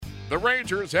The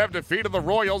Rangers have defeated the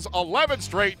Royals 11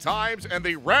 straight times, and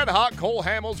the red-hot Cole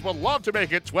Hamels would love to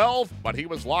make it 12, but he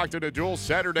was locked in a duel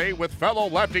Saturday with fellow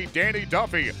lefty Danny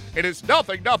Duffy. It is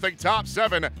 0-0 top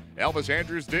 7. Elvis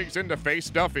Andrus digs in to face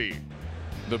Duffy.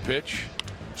 The pitch,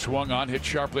 swung on, hit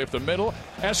sharply up the middle.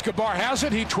 Escobar has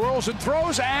it. He twirls and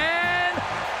throws, and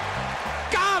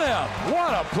got him!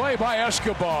 What a play by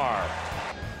Escobar.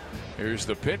 Here's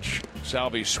the pitch.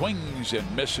 Salvi swings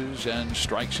and misses and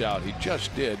strikes out. He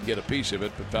just did get a piece of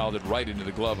it, but fouled it right into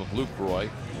the glove of Lucroy.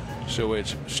 So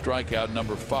it's strikeout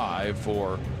number 5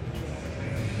 for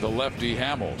the lefty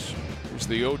Hamels. It's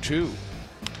the 0-2.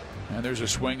 And there's a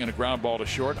swing and a ground ball to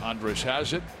short. Andrus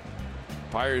has it.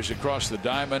 Fires across the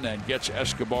diamond and gets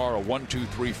Escobar a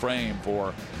 1-2-3 frame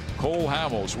for Cole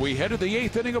Hamels. We head to the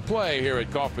 8th inning of play here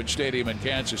at Kauffman Stadium in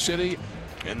Kansas City.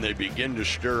 And they begin to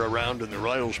stir around in the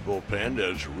Royals bullpen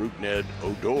as Rougned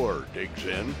Odor digs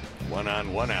in. 1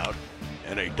 on, 1 out.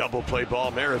 And a double play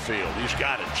ball, Merrifield. He's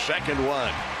got it. Second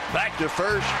one. Back to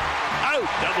first. Out.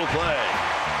 Double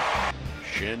play.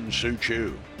 Shin Soo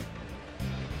Choo.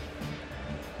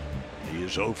 He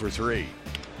is 0 for 3.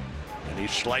 And he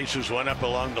slices one up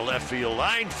along the left field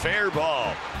line. Fair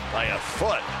ball by a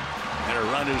foot. And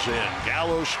a run is in.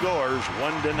 Gallo scores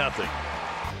 1-0.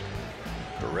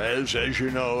 Perez, as you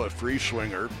know, a free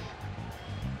swinger.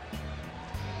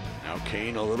 Now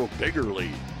Kane a little bigger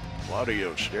lead.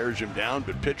 Claudio stares him down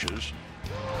but pitches.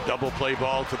 Double play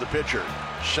ball to the pitcher.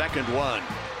 Second one.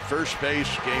 First base,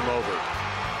 game over.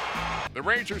 The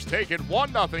Rangers take it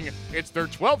 1-0. It's their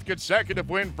 12th consecutive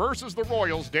win versus the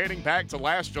Royals dating back to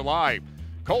last July.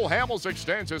 Cole Hamels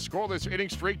extends his scoreless inning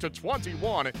streak to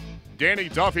 21. Danny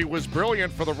Duffy was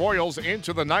brilliant for the Royals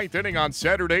into the 9th inning on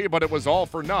Saturday, but it was all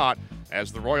for naught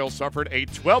as the Royals suffered a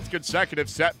 12th consecutive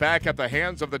setback at the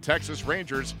hands of the Texas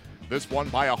Rangers, this one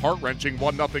by a heart-wrenching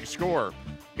 1-0 score.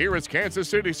 Here is Kansas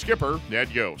City skipper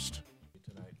Ned Yost.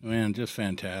 Man, just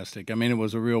fantastic. I mean, it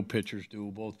was a real pitcher's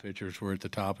duel. Both pitchers were at the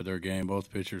top of their game.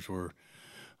 Both pitchers were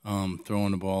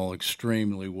throwing the ball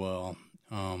extremely well.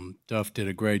 Duff did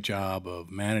a great job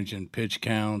of managing pitch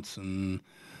counts and,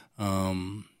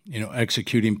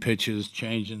 executing pitches,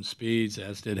 changing speeds,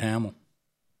 as did Hamel.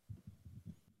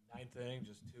 Ninth inning,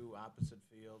 just 2 opposite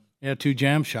field. Yeah, 2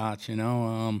 jam shots,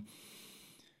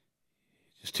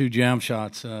 just 2 jam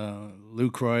shots.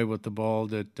 Lucroy with the ball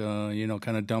that,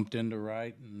 kind of dumped into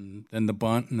right, and then the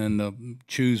bunt, and then the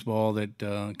Choose ball that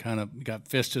kind of got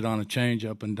fisted on a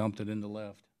changeup and dumped it into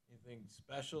left. Anything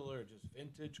special or just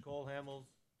vintage Cole Hamels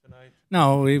tonight?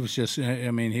 No, he was just,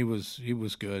 he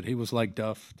was good. He was like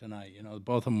Duff tonight.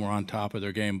 Both of them were on top of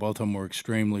their game. Both of them were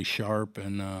extremely sharp,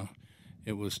 and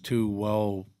it was 2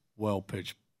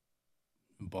 well-pitched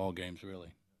ball games, really.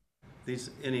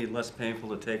 These any less painful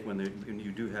to take when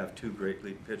you do have 2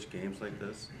 greatly pitched games like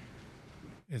this?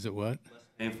 Is it what? Less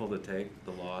painful to take,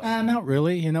 the loss? Not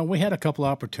really. We had a couple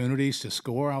opportunities to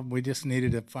score. We just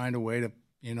needed to find a way to,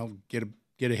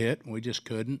 get a hit, and we just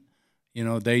couldn't.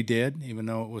 They did, even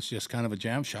though it was just kind of a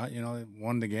jam shot. It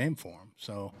won the game for them.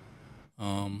 So,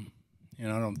 I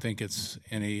don't think it's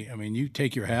any. You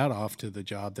take your hat off to the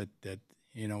job that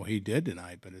he did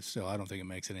tonight, but it's still, I don't think it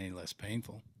makes it any less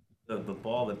painful. The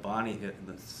ball that Bonnie hit in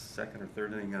the 2nd or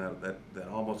 3rd inning that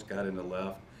almost got into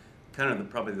left, kind of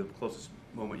probably the closest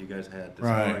moment you guys had to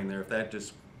scoring there. If that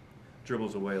just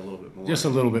dribbles away a little bit more. Just a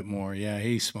little bit more, yeah.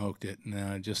 He smoked it,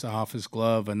 and just off his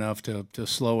glove enough to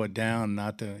slow it down,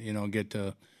 not to get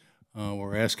to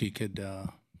where Esky could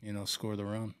score the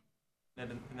run.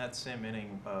 And in that same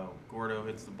inning, Gordo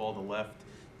hits the ball to left.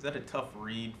 Is that a tough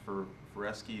read for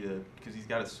Esky because he's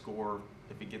got to score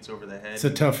if he gets over the head? It's a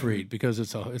tough read because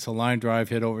it's a line drive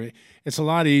hit over. It's a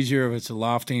lot easier if it's a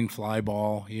lofting fly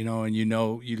ball, and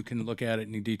you can look at it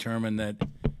and determine that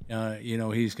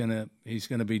he's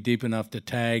gonna be deep enough to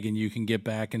tag, and you can get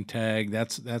back and tag.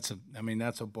 That's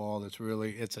a ball that's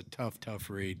really, it's a tough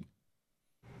read.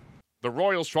 The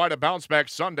Royals try to bounce back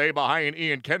Sunday behind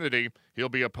Ian Kennedy. He'll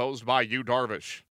be opposed by Yu Darvish.